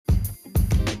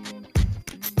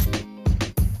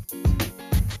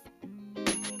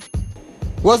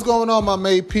What's going on, my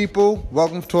Made people?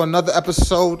 Welcome to another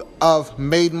episode of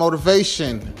Made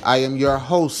Motivation. I am your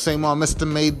host, same on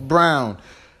Mr. Made Brown.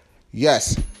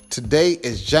 Yes, today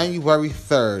is January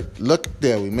 3rd. Look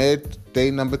there, we made it day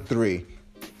number 3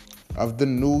 of the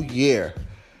new year.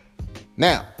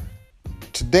 Now,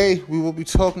 today we will be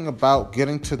talking about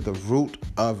getting to the root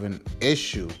of an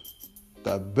issue.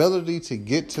 The ability to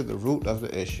get to the root of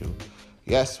the issue.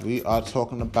 Yes, we are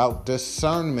talking about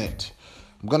discernment.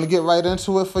 I'm going to get right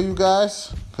into it for you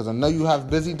guys because I know you have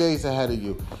busy days ahead of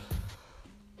you.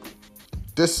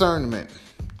 Discernment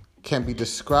can be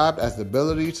described as the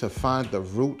ability to find the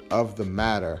root of the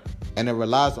matter, and it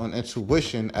relies on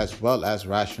intuition as well as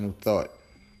rational thought.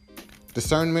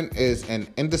 Discernment is an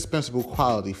indispensable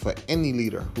quality for any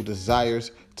leader who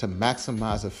desires to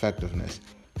maximize effectiveness.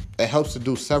 It helps to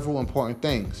do several important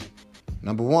things.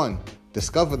 Number 1,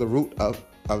 discover the root of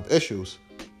issues.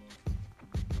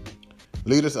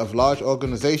 Leaders of large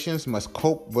organizations must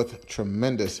cope with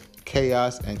tremendous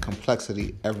chaos and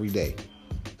complexity every day.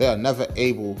 They are never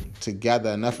able to gather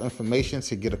enough information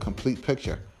to get a complete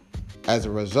picture. As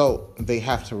a result, they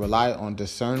have to rely on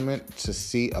discernment to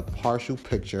see a partial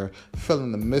picture, fill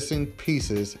in the missing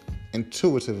pieces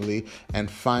intuitively, and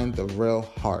find the real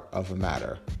heart of a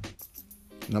matter.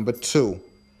 Number 2,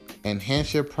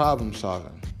 enhance your problem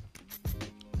solving.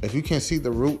 If you can see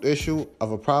the root issue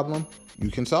of a problem,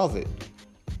 you can solve it.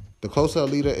 The closer a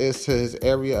leader is to his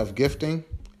area of gifting,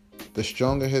 the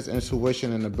stronger his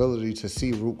intuition and ability to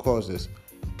see root causes.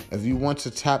 If you want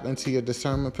to tap into your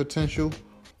discernment potential,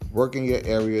 work in your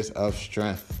areas of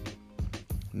strength.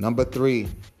 Number 3,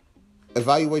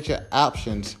 evaluate your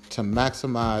options to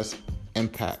maximize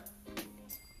impact.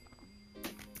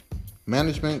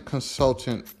 Management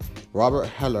consultant Robert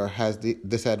Heller has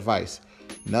this advice: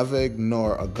 never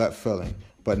ignore a gut feeling,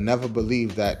 but never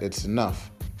believe that it's enough.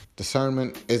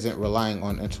 Discernment isn't relying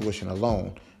on intuition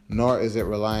alone, nor is it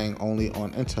relying only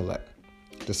on intellect.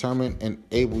 Discernment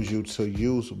enables you to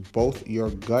use both your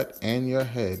gut and your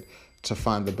head to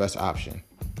find the best option.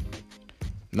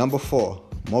 Number 4,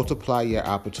 multiply your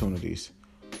opportunities.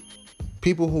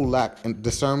 People who lack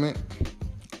discernment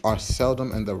are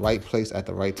seldom in the right place at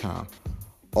the right time.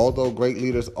 Although great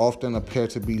leaders often appear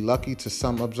to be lucky to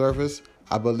some observers,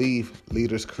 I believe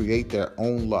leaders create their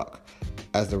own luck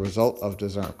as a result of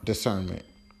discernment.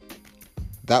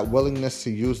 That willingness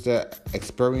to use their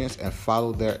experience and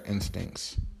follow their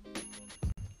instincts.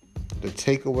 The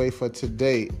takeaway for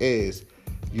today is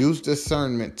use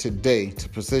discernment today to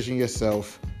position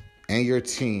yourself and your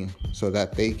team so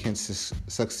that they can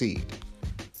succeed.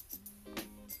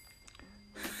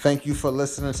 Thank you for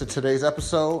listening to today's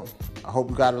episode. I hope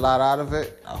you got a lot out of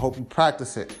it. I hope you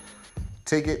practice it.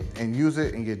 Take it and use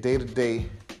it in your day-to-day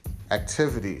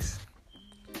activities.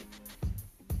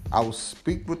 I will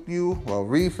speak with you or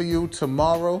read for you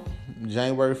tomorrow,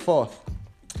 January 4th.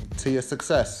 To your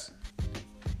success.